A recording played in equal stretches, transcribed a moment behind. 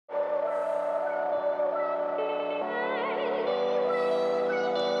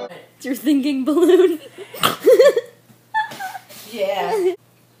It's your thinking balloon. Yeah.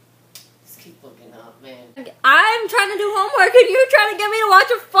 Just keep looking up, man. I'm trying to do homework and you're trying to get me to watch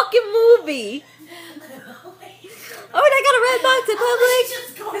a fucking movie. Oh, and I got a red box at Publix.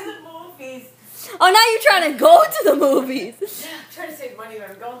 Just go to the movies. Oh, now you're trying to go to the movies. I'm trying to save money when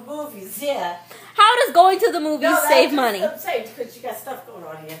I'm going to movies, yeah. How does going to the movies save money? I'm saying because you got stuff going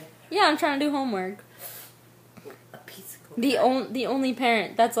on here. Yeah, I'm trying to do homework. A piece of The only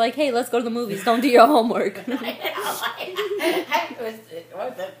parent that's like, hey, let's go to the movies. Don't do your homework.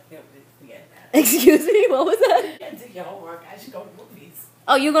 Excuse me, what was that? You can't do your homework. I should go to movies.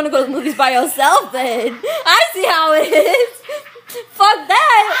 Oh, you're gonna go to the movies by yourself then? I see how it is. Fuck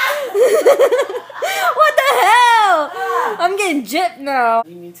that. What the hell? I'm getting gypped now.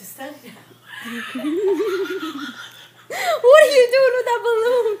 You need to study now. What are you doing with that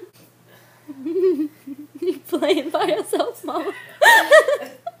balloon? You playing by yourself, Mama?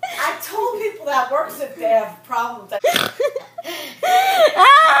 I told people that works if they have problems.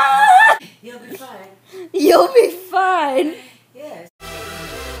 Ah! You'll be fine. You'll be fine. Yes.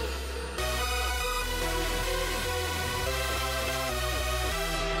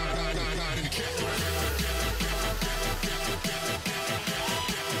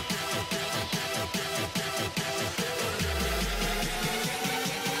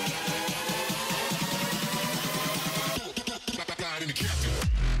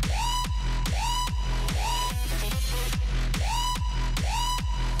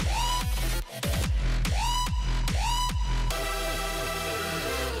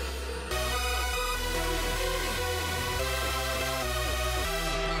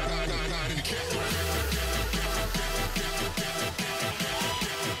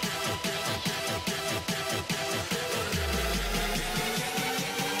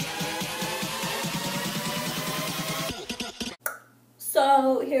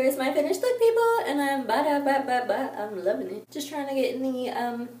 So here is my finished look, people, and I'm I'm loving it. Just trying to get in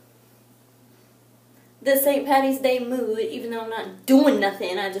the St. Patty's Day mood, even though I'm not doing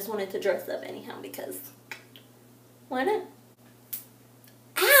nothing. I just wanted to dress up anyhow because why not?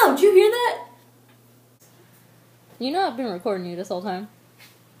 Ow! Did you hear that? You know I've been recording you this whole time.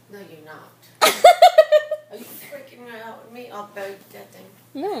 No, you're not. Are you freaking out with me about that thing?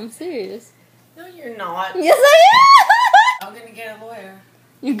 No, I'm serious. No, you're not. Yes, I am! I'm gonna get a lawyer.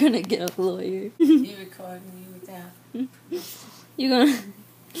 You're gonna get a lawyer. You recording me with that? You're gonna...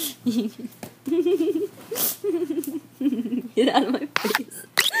 Get out of my face.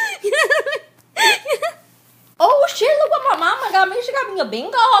 Get out of my... Oh shit, look what my mama got me. She got me a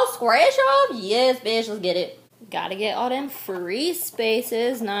bingo scratch off. Yes, bitch, let's get it. Gotta get all them free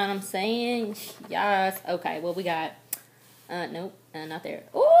spaces. Know what I'm saying? Yes. Okay, what we got? Nope. Not there.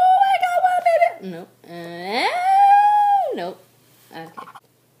 Oh, I got one, baby. Nope. Nope. Okay.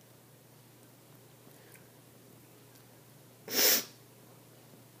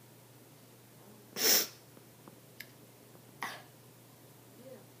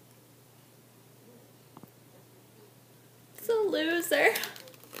 It's a loser.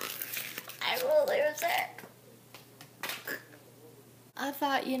 I'm a loser. I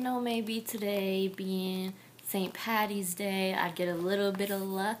thought, you know, maybe today being St. Patty's Day, I'd get a little bit of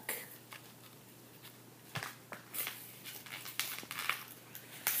luck.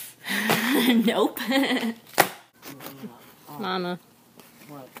 Nope. Mama,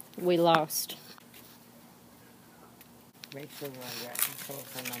 What? we lost. Rachel, control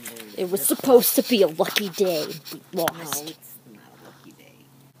for numbers. It was supposed to be a lucky day. We lost. No, it's not a lucky day.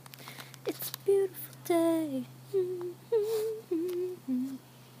 It's a beautiful day.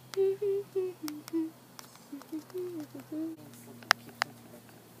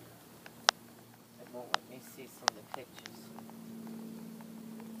 It won't let me see some of the pictures.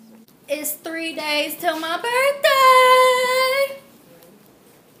 It's 3 days till my birthday.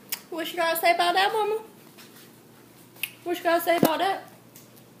 What you gotta say about that, Mama? What you gotta say about that?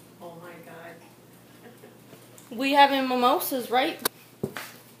 Oh my God. We having mimosas, right?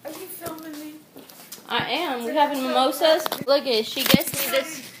 Are you filming me? I am. We having mimosas. Look at she gets me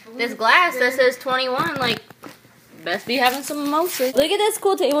this glass that says 21. Like, best be having some mimosas. Look at this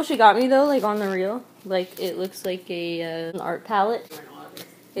cool table she got me though. Like on the reel, like it looks like a an art palette.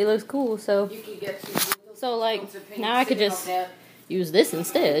 It looks cool. So like now I could just use this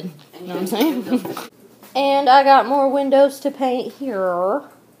instead. You know what I'm saying? And I got more windows to paint here.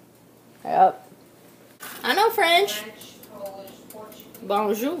 Yep. I know French.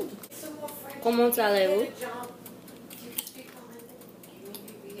 Bonjour. Comment allez-vous?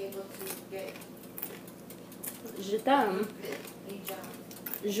 Je t'aime.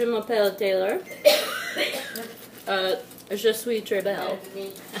 Je m'appelle Taylor. It's just sweet Trebel.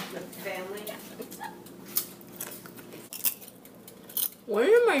 Family. What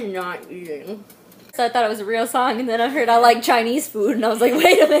am I not eating? So I thought it was a real song, and then I heard I like Chinese food, and I was like,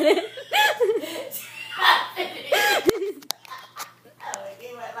 wait a minute.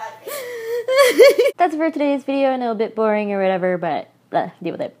 That's for today's video. I know a bit boring or whatever, but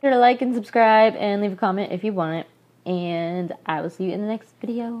deal with it. Be sure to like and subscribe and leave a comment if you want it. And I will see you in the next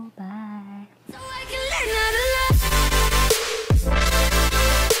video. Bye.